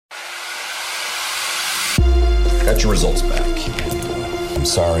Got your results back. I'm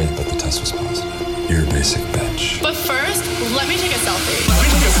sorry, but the test was positive. You're a basic bitch. But first, let me take a selfie. Let me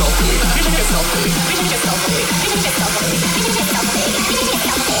take a selfie. Let me take a selfie. Let me take a selfie. Let me take a selfie. Let me take a selfie. Let me take a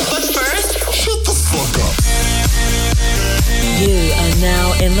selfie. But first, shut the fuck up. You are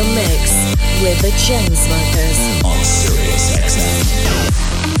now in the mix with the Chainsmokers on Sirius XM.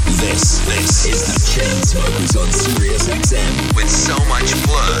 This is the Chainsmokers on Sirius XM with so much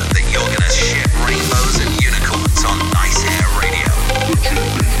blur that you're gonna shit rainbows and unicorns on Nice Hair Radio.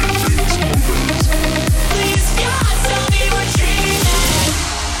 Please, God, tell me what dreaming.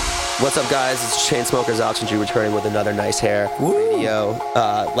 What's up, guys? It's Chainsmokers Oxygen G returning with another Nice Hair Radio.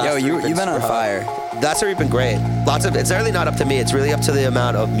 Yo, you've been on fire. That's already been great. It's really not up to me. It's really up to the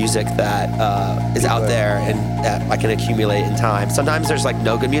amount of music that is out there and that I can accumulate in time. Sometimes there's like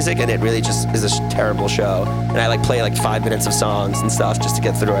no good music and it really just is a terrible show. And I like play like 5 minutes of songs and stuff just to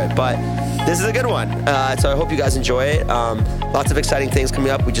get through it. But this is a good one. So I hope you guys enjoy it. Lots of exciting things coming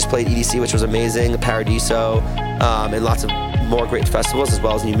up. We just played EDC, which was amazing, Paradiso, and lots of more great festivals as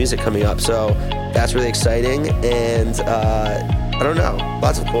well as new music coming up. So that's really exciting. And I don't know.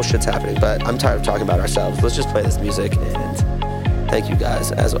 Lots of cool shit's happening, but I'm tired of talking about ourselves. Let's just play this music, and thank you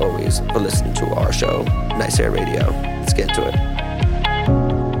guys, as always, for listening to our show, Nice Hair Radio. Let's get to it.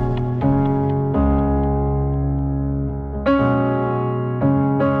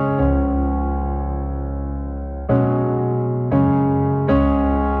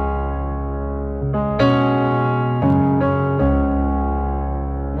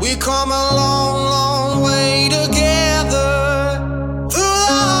 We come a long, long way together.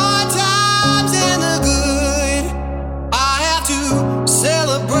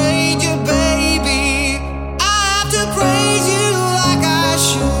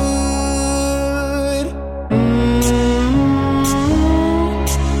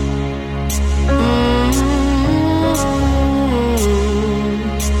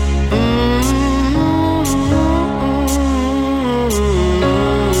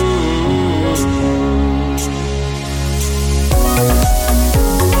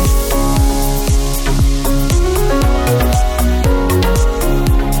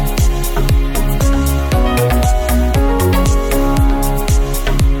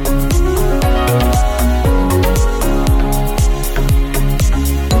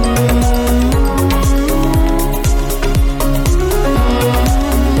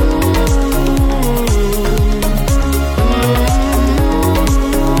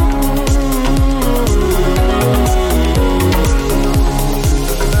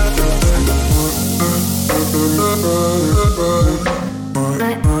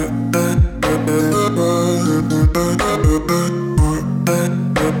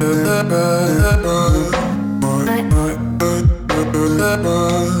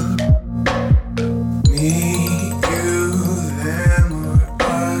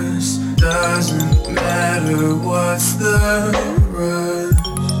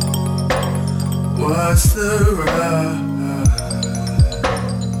 What's the rush?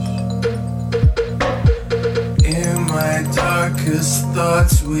 In my darkest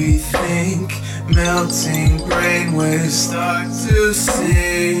thoughts we think, melting brainwaves start to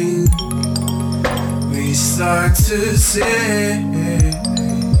sing. We start to sing.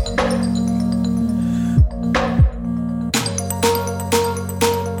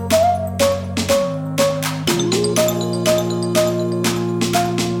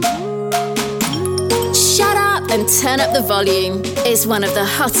 And turn up the volume is one of the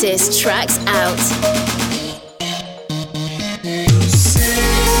hottest tracks out.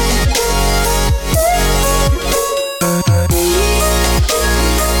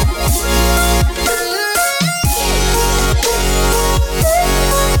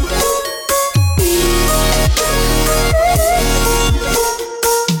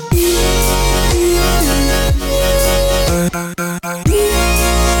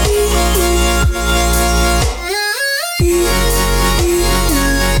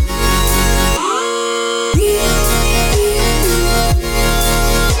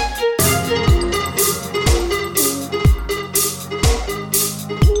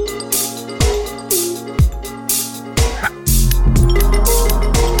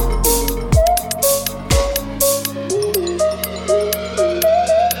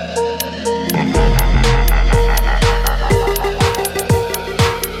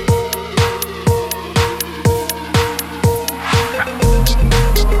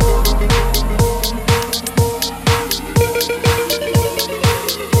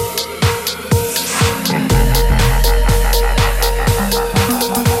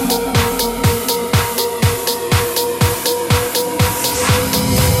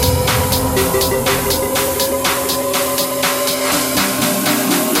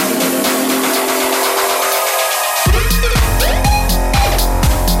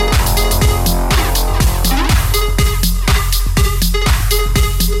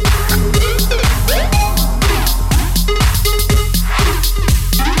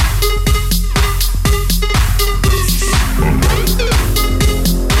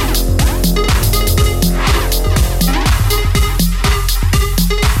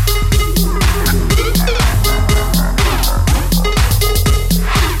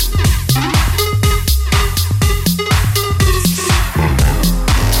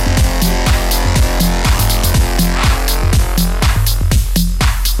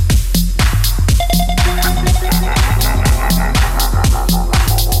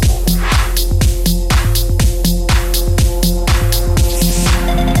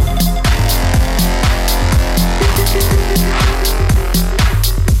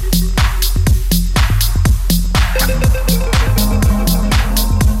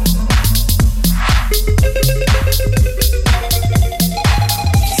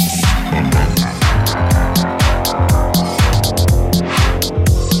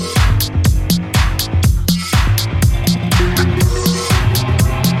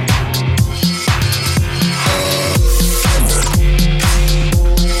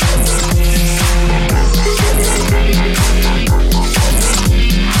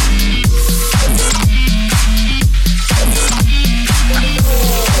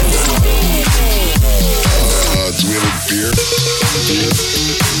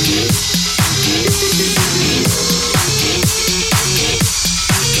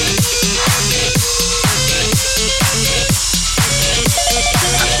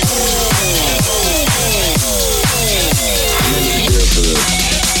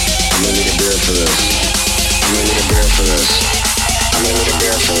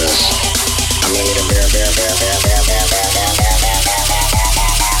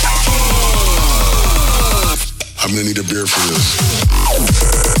 I'm gonna need a beer for this.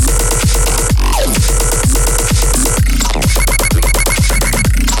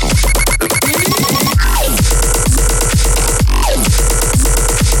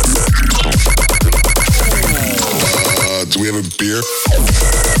 Do we have a beer?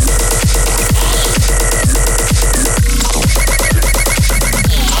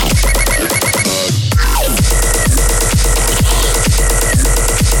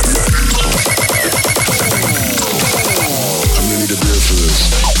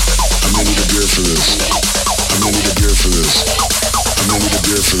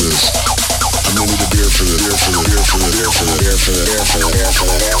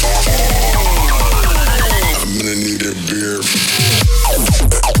 I'm gonna need a beer.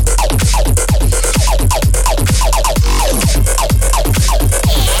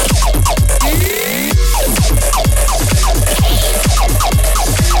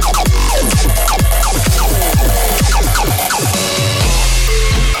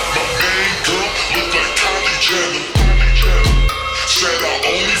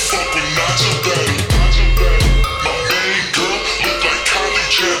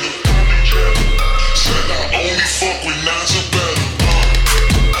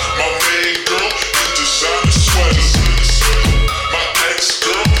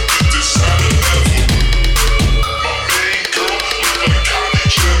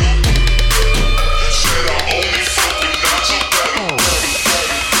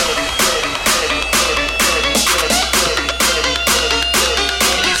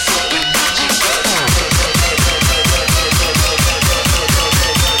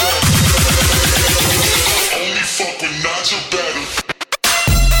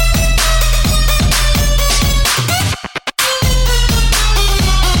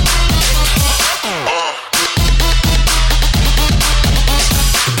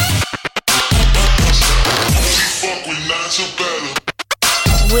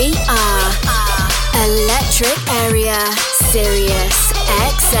 We are Electric Area Sirius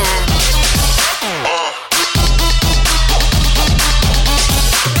XM.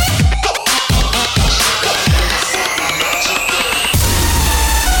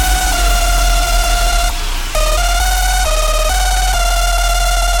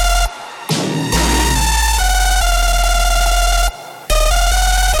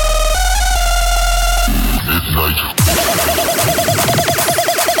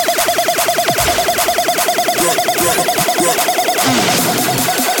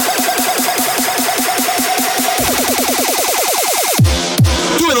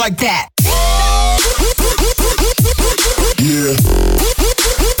 Like that. Yeah.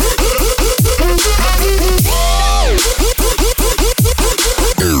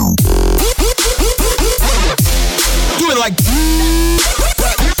 Do it like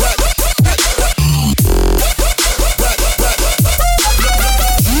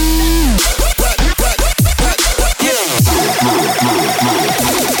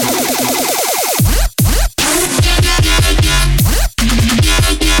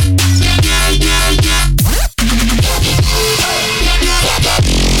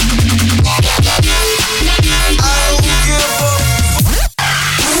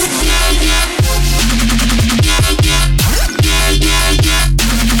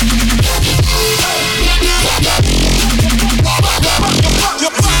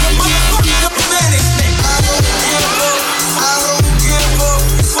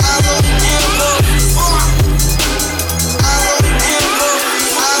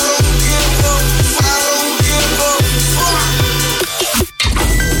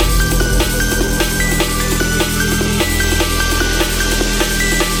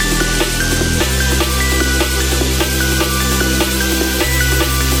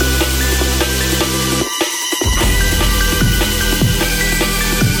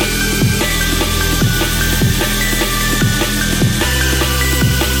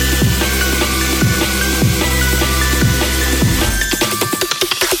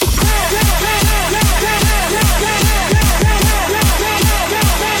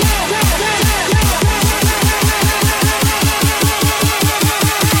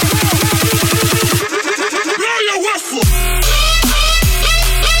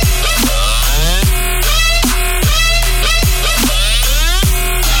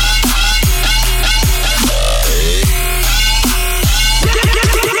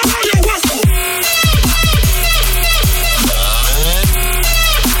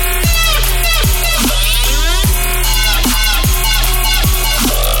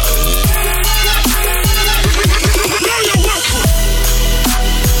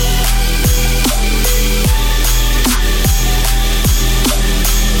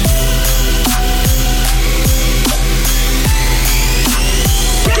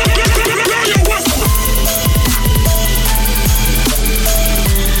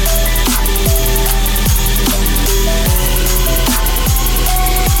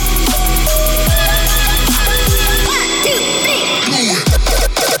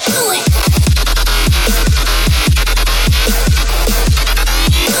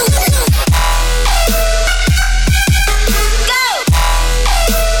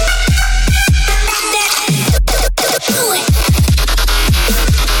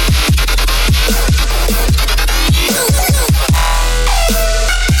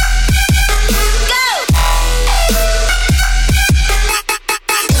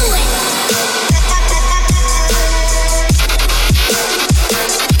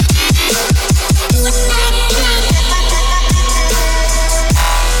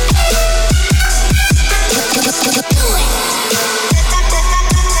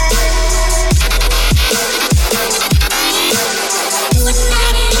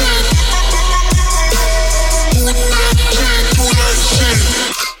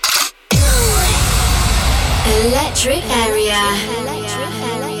Electric Area.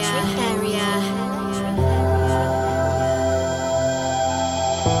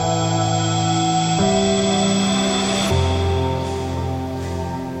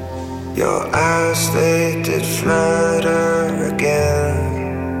 Your eyes, they did flutter again,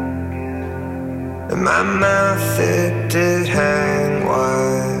 and my mouth, it did hang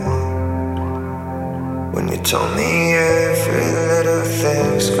wide when you told me every little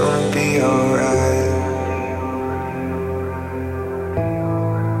thing's gonna be alright.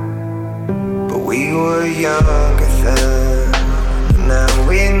 But we were younger then, and now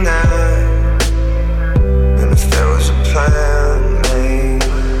we're not. And if there was a plan made,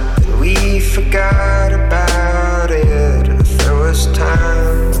 then we forgot about it. And if there was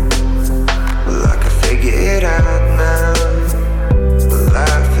time, well, I can figure it out now. But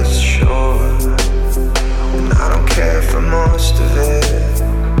life is short, and I don't care for most of it.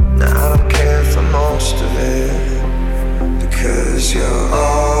 No, I don't care for most of it, because you're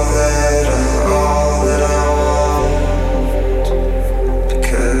all that I want.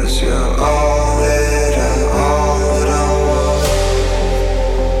 Because you're all that I want.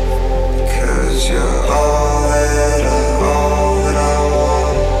 Because you're all that I want.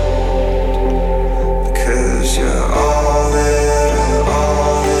 Because you're all that I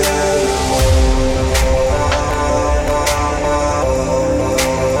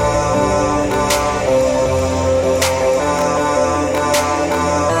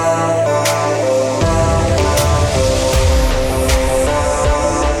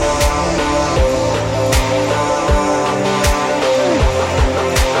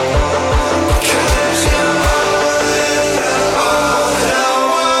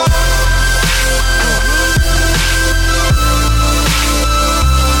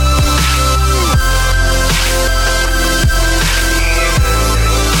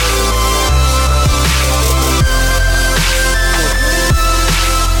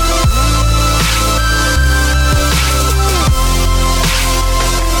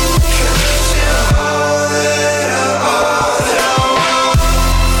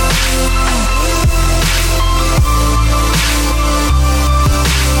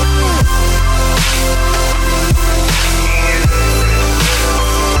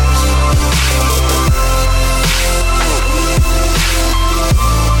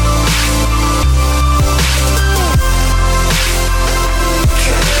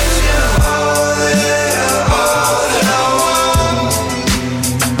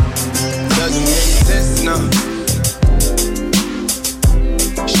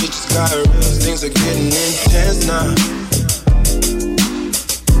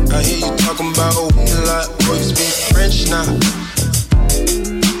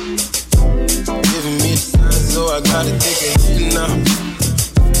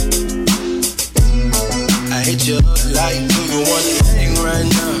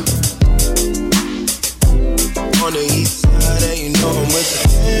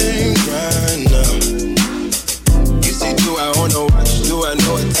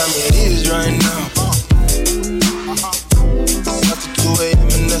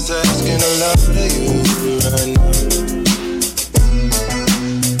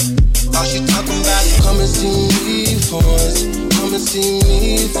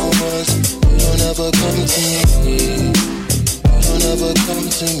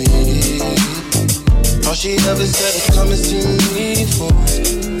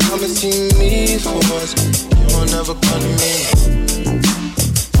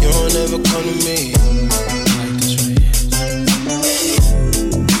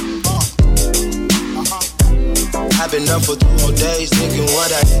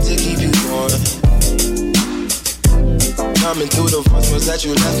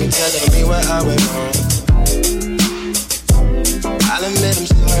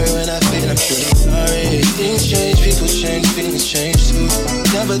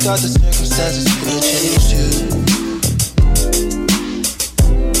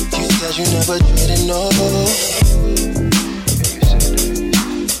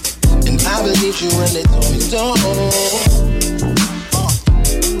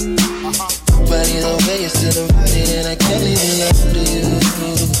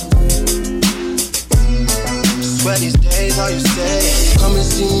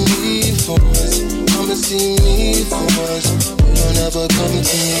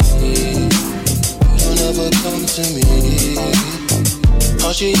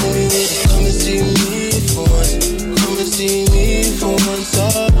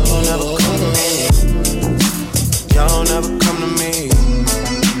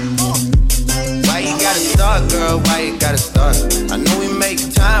Girl, why you gotta start? I know we make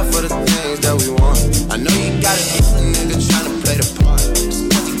time for the things that we want. I know you got another nigga tryna play the part. Just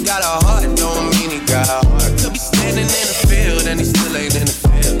cause he got a heart, don't mean he got a heart. Could be standing in the field and he still ain't in the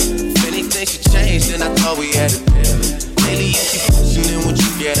field. If anything should change, then I thought we had a deal. Lately you keep questioning what you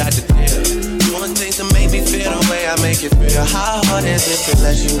get out the deal. Doing things to make me feel the way I make you feel. How hard is it to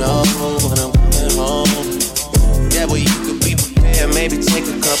let you know when I'm coming home? Yeah, well you could be prepared, maybe take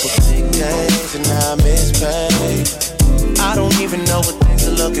a couple big days and I miss pay. I don't even know what things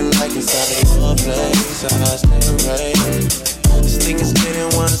are looking like inside of your place. I decorate. This thing is getting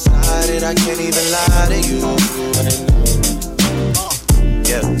one-sided. I can't even lie to you right now.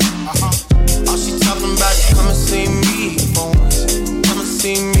 Yeah. All she talking about is come and see me for once. Come and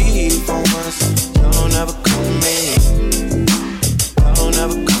see me for once. Don't ever come to me. Don't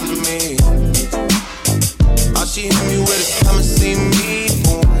ever come to me. All she hit me with is come and see me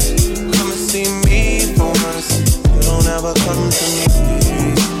for once. Come and see me for once. Don't ever come to me.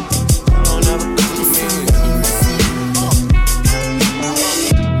 Don't ever come to me.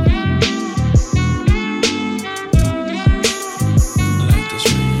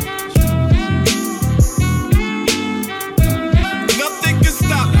 Nothing can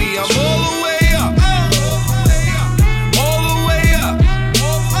stop me. I'm all the way up. All the way up.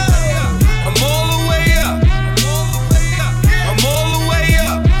 I'm all the way up. I'm all the way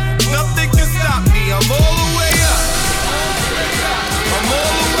up. Nothing can stop me. I'm all the way up. I'm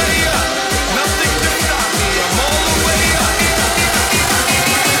all the way up. Nothing can stop me. I'm all the way up.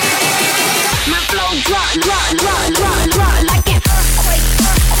 My flow drop like an earthquake.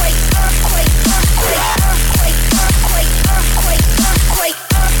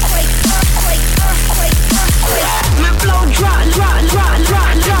 My flow drop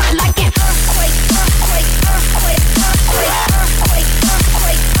like an earthquake.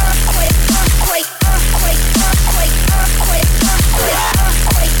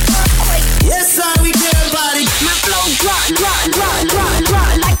 Yes, I we care about it. My flow drop like an earthquake. My flow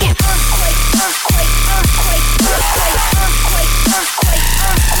drop like an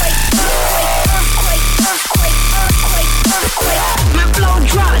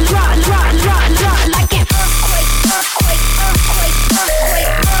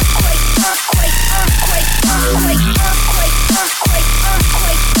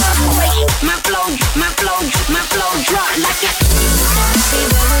my flow drop like an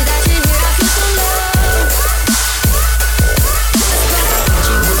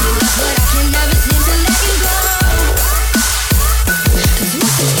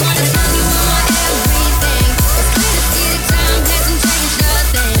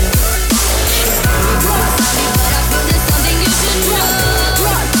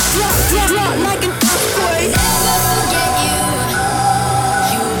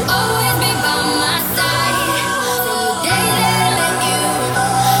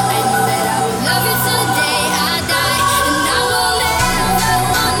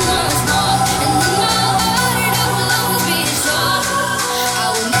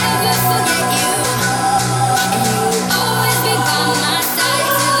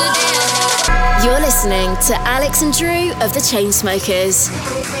listening to Alex and Drew of the Chainsmokers.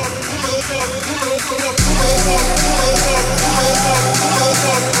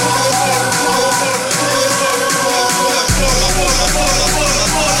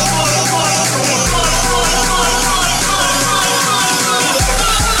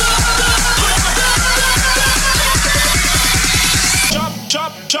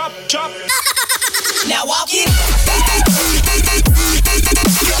 Chop. Now walk it.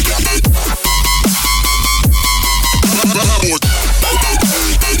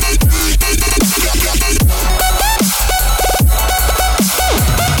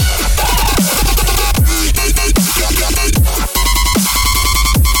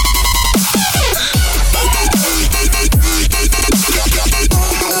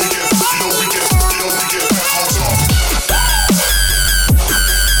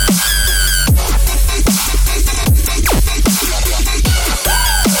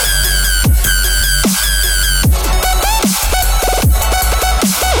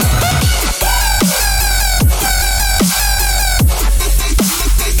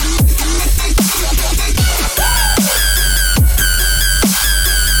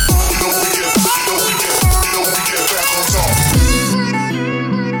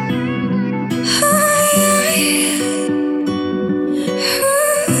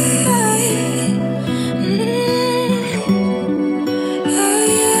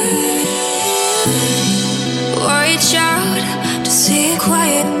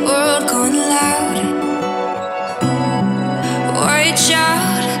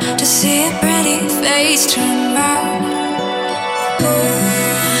 Turn round.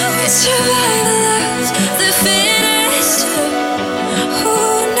 It's survival love.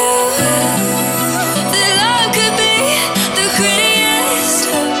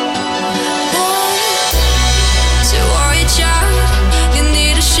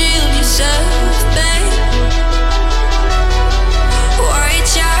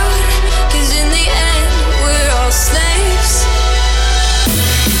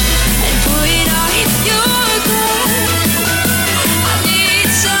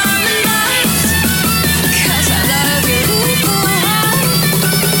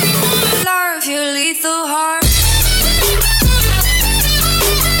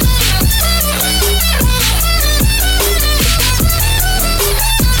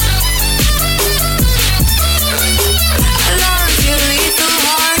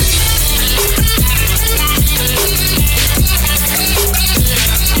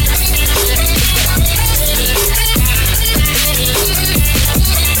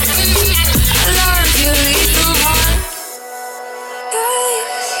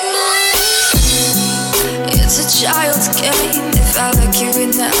 Felt like you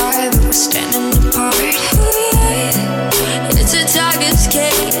in the eye, but we're standing apart. It's a tiger's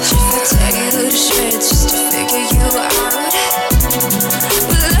cage. If I tear you to shreds just to figure you out.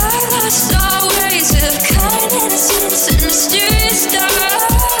 But I lost all ways of kind innocence and mysterious doubt.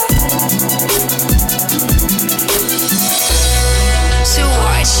 So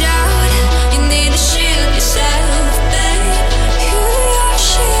watch out, you need to shield yourself, babe. You're your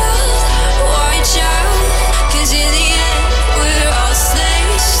shield, watch out, 'cause in the end we're all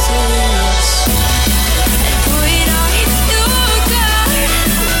slaves to this. And put on your guard,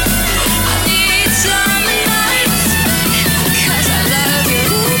 I need some nights, 'cause I love your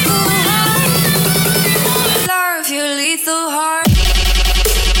lethal heart. I love your lethal heart.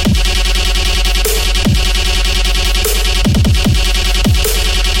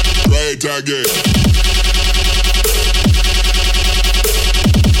 Right again.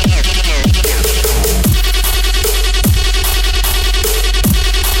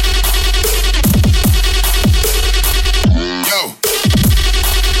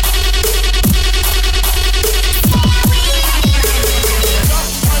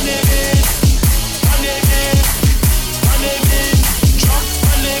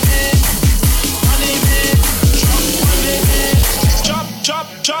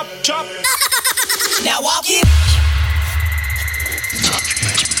 Chop. Now walk it.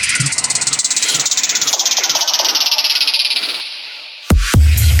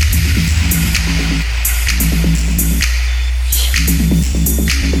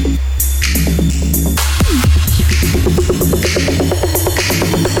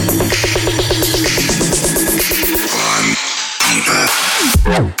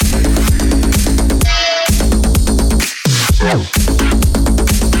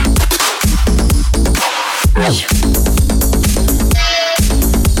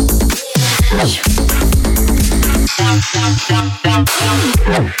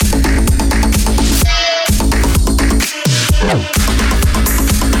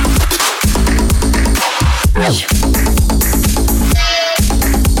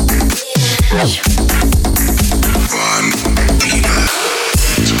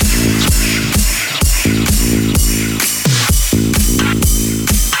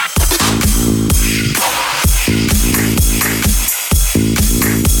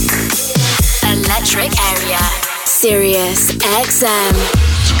 Sirius XM.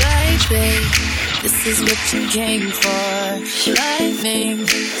 Baby, this is what you came for. Lightning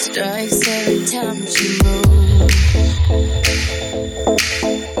strikes every time you move,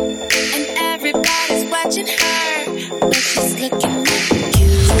 and everybody's watching her, but she's looking at you.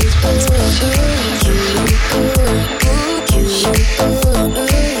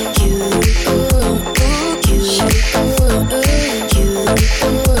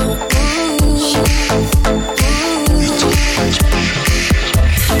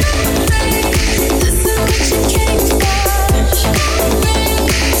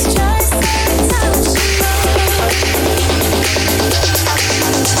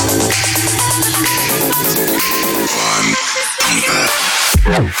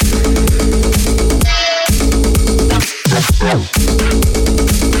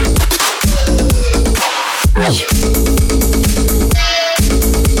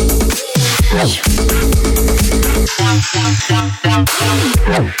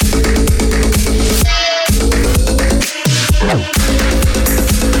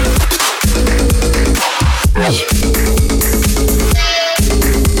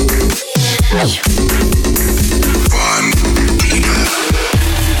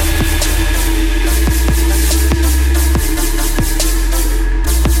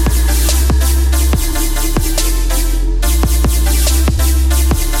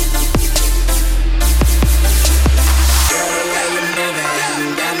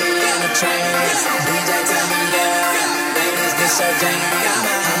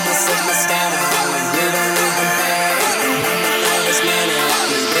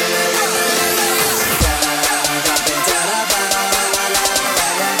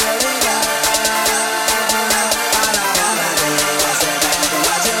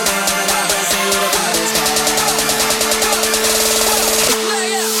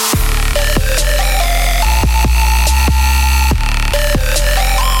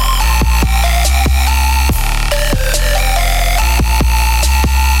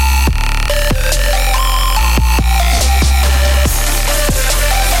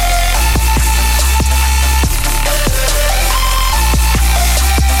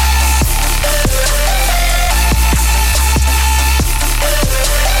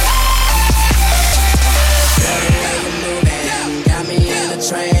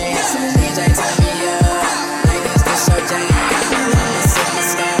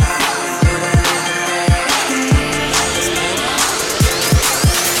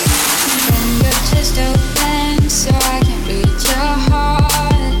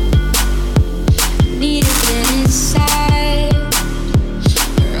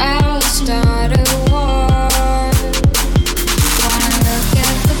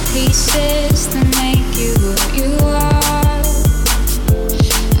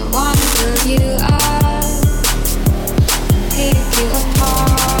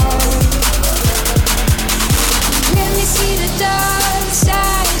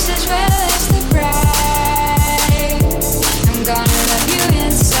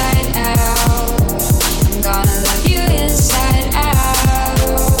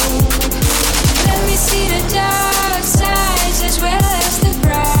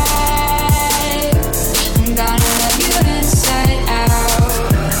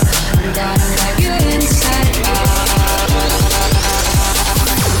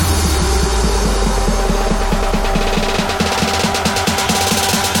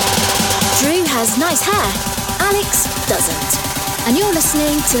 has nice hair, Alex doesn't. And you're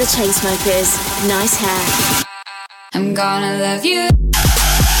listening to the Chainsmokers' Nice Hair. I'm gonna love you.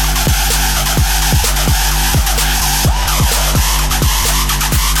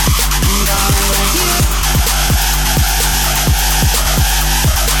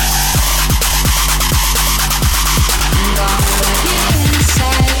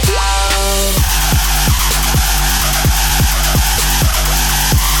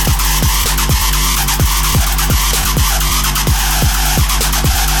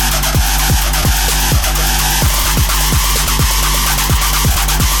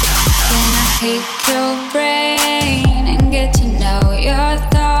 Pick your brain and get to know your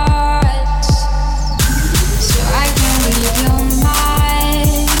thoughts, so I can read your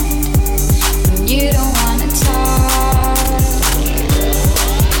mind when you don't wanna talk.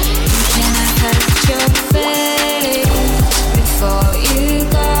 Can I touch your face before you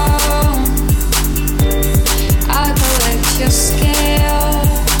go? I'll collect your scales,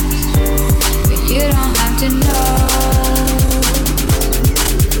 but you don't have to know.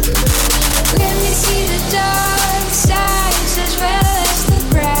 See the dark sides as well as the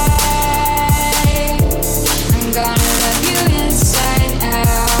bright. I'm gonna love you inside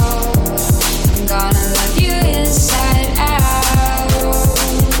out. I'm gonna love you inside out.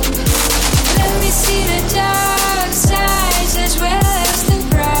 Let me see the dark sides as well as the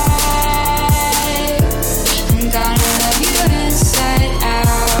bright. I'm gonna love you inside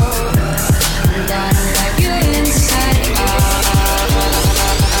out. I'm gonna love you inside out.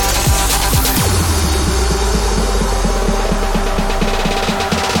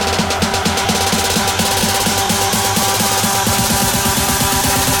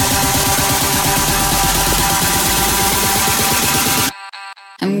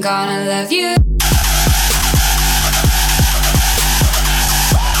 I'm gonna love you.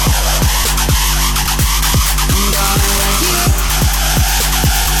 I'm gonna love you.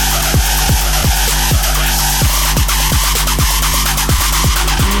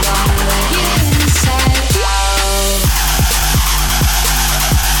 I'm gonna love you inside out.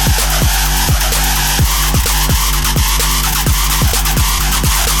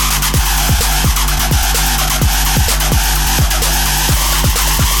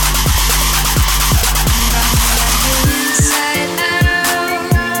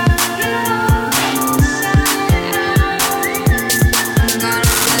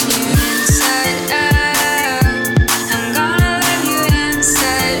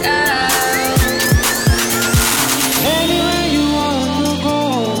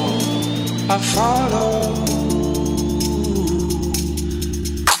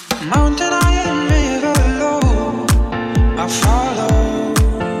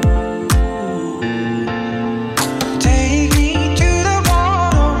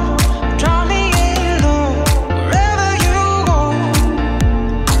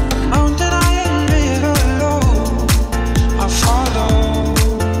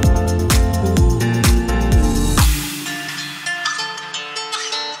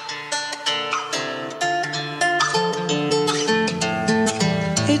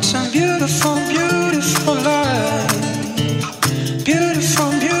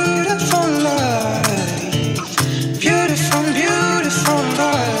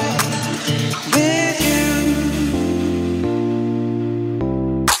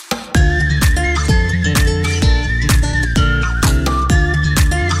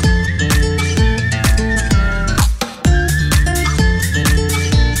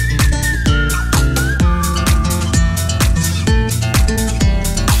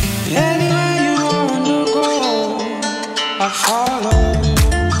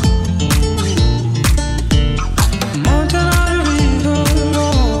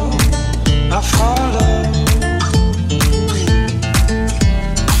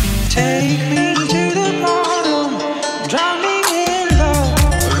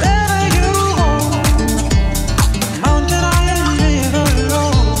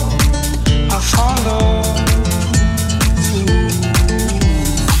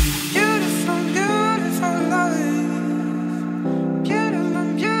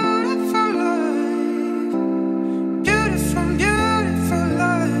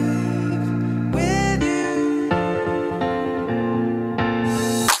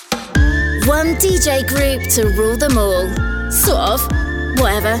 One DJ group to rule them all. Sort of.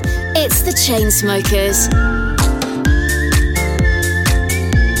 Whatever. It's the Chainsmokers.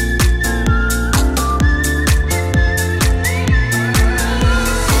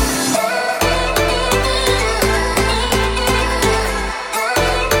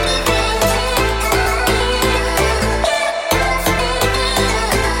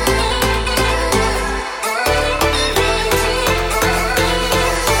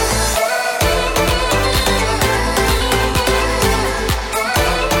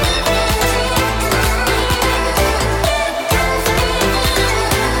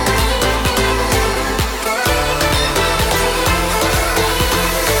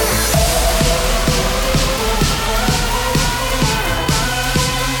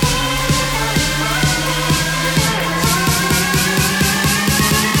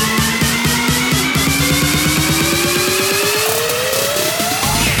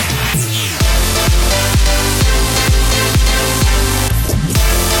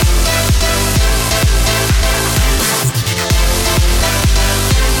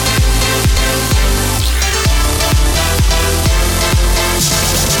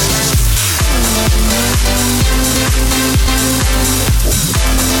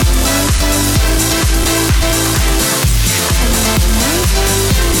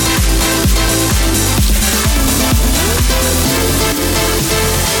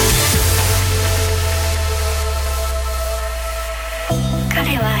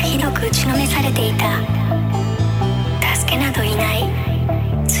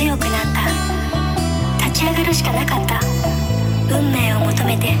 なかった。運命を求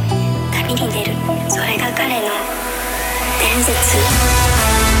めて旅に出る。それが彼の伝説。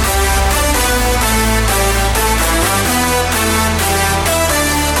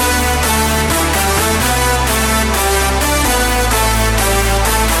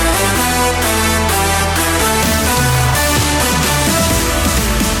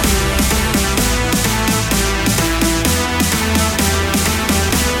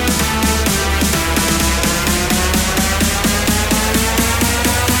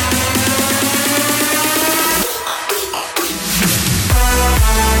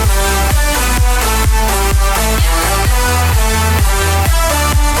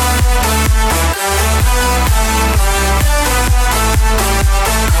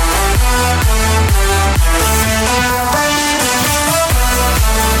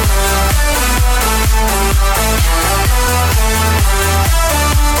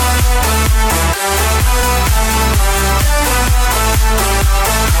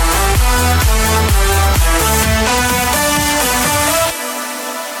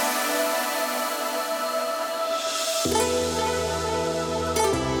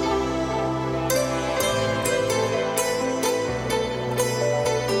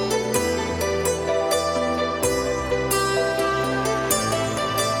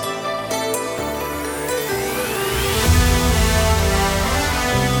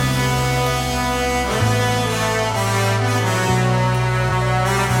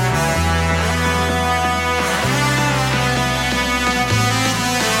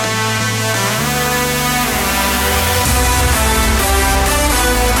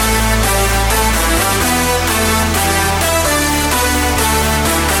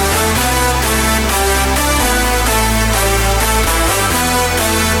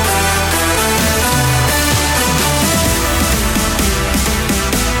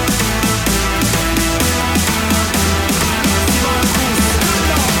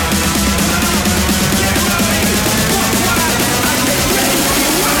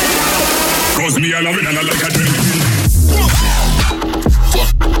Me, I love it and I like a drink.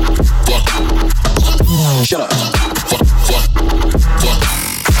 Shut up.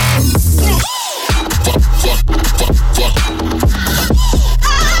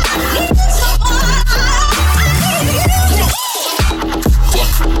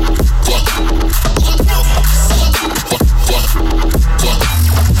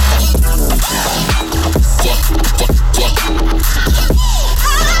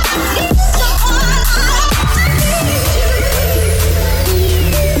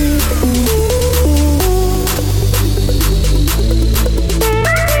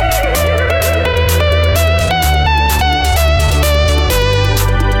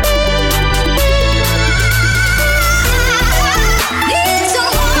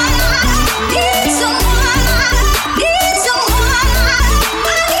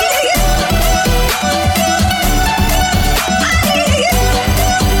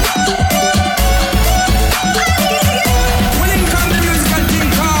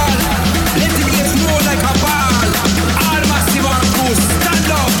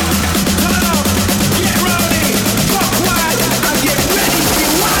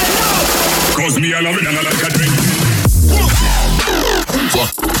 Me, I love it and I like a drink.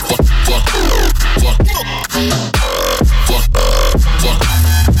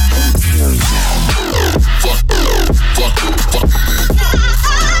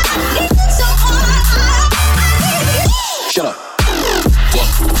 Shut up.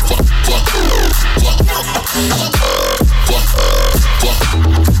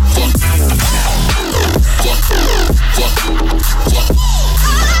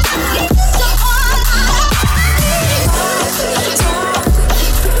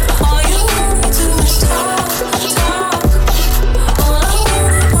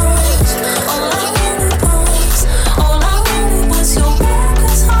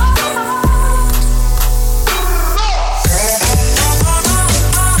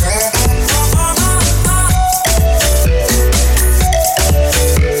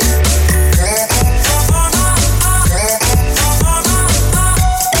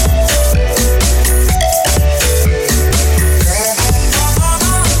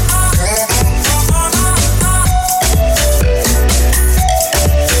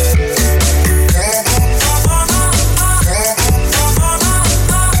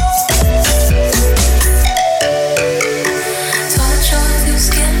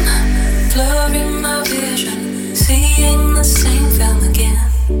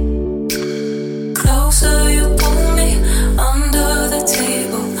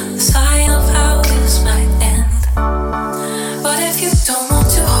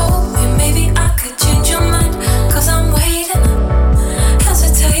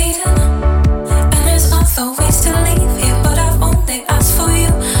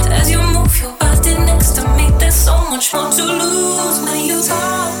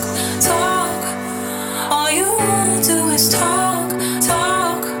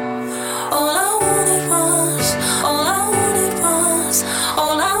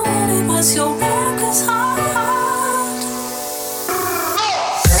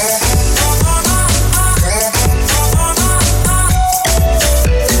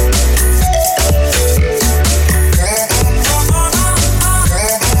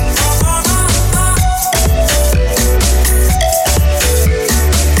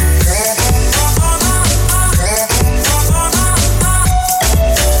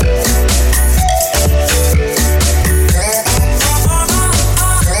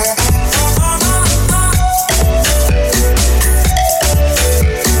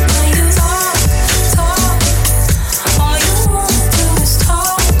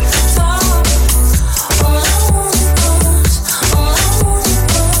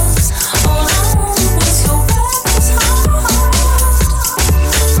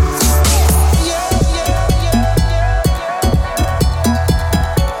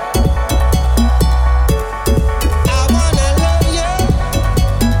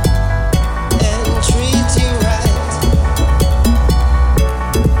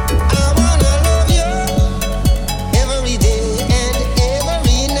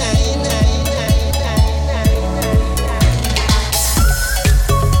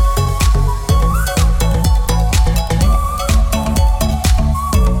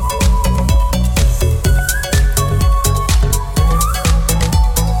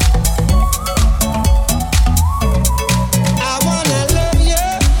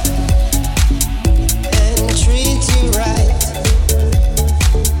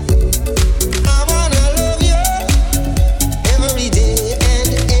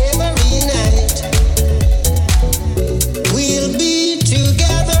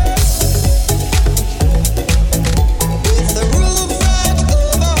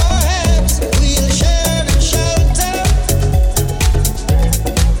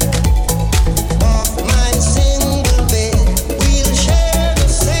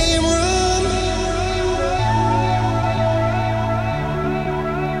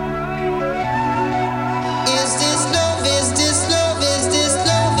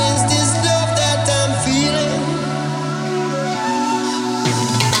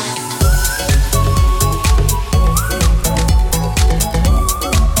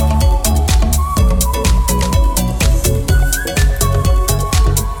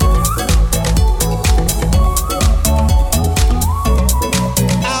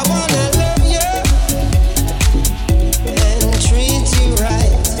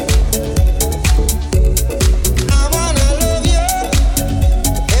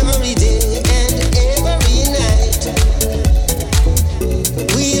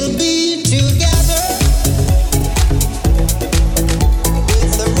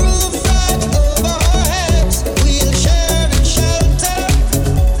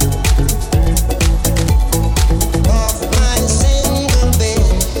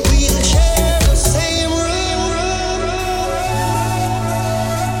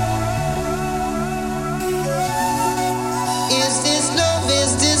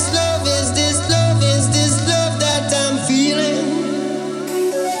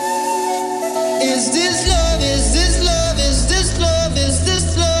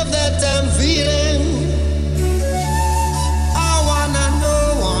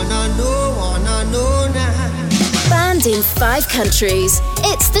 in 5 countries.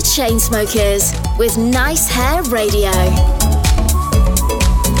 It's the Chainsmokers with Nice Hair Radio.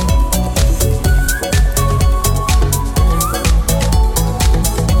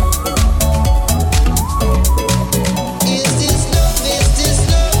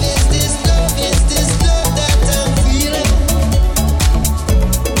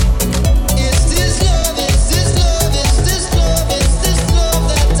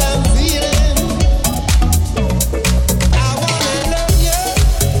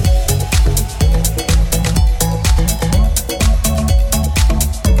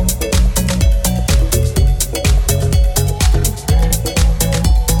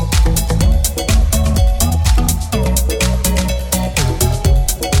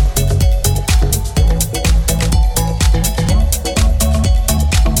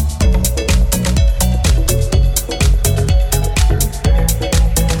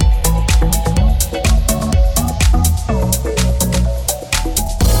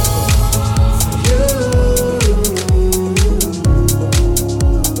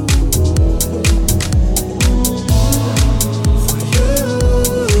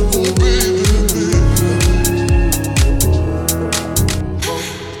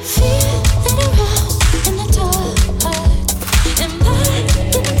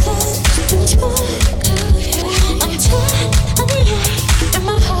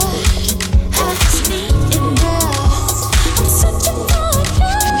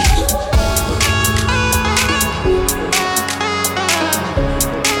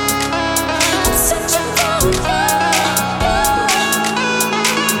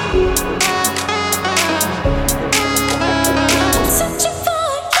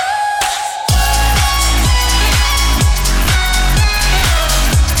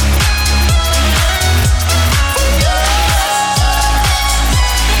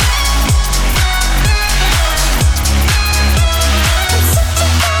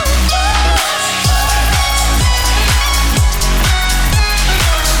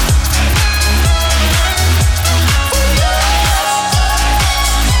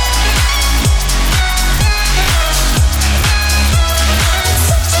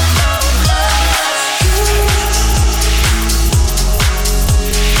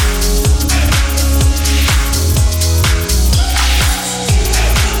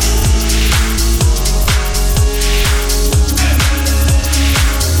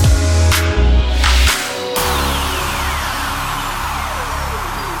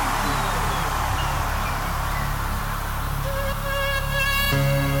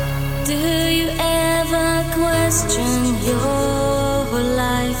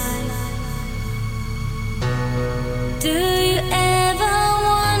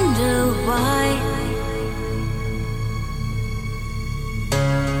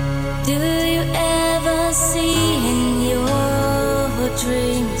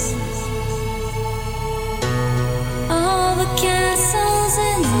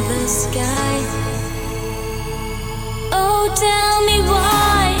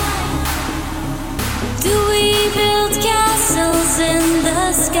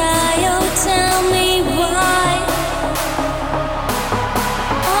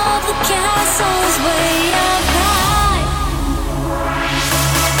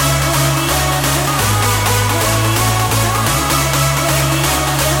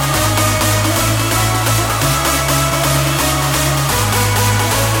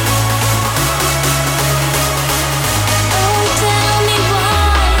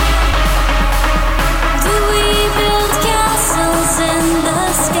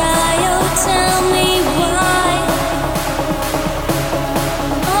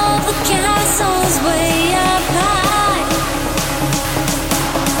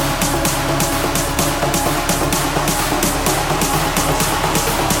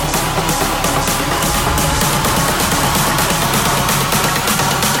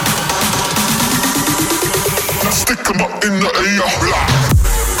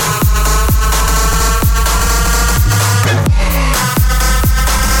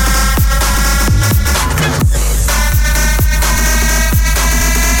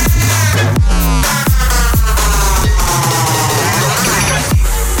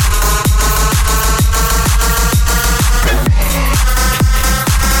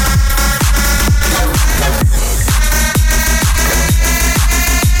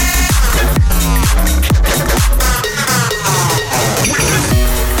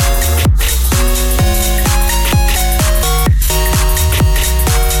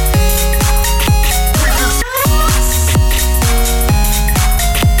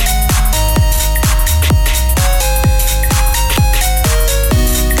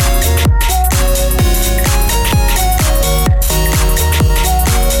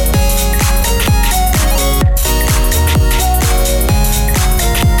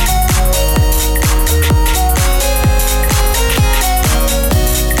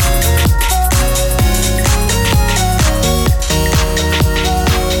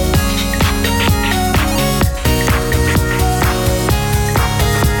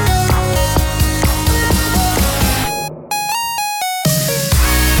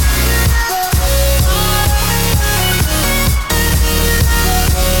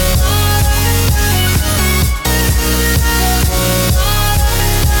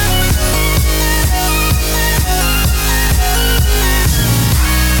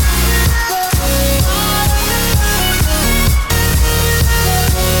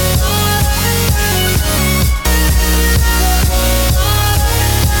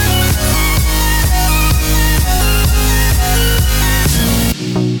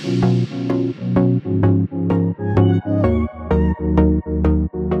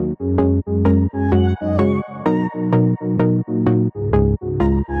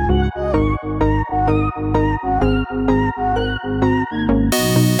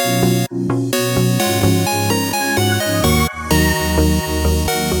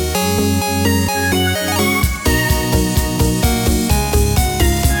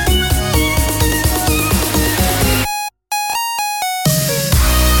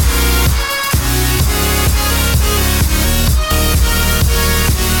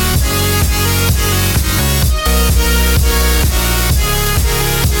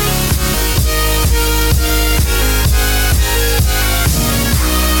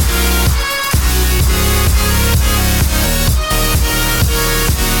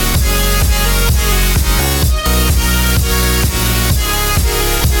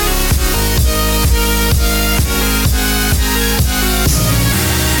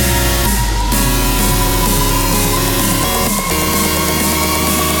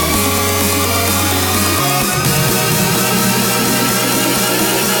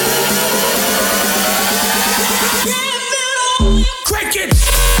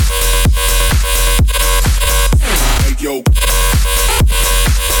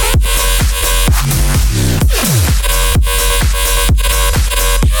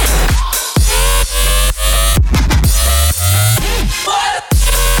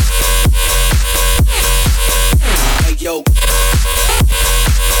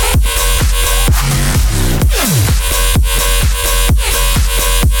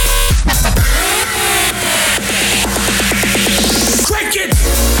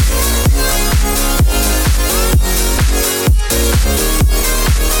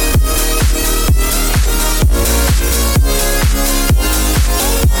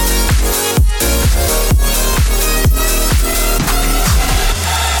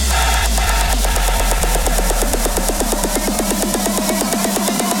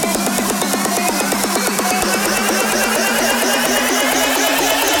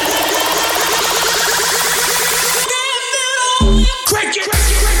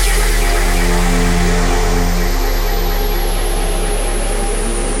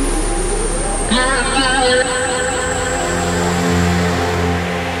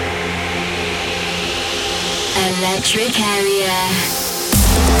 Electric Area.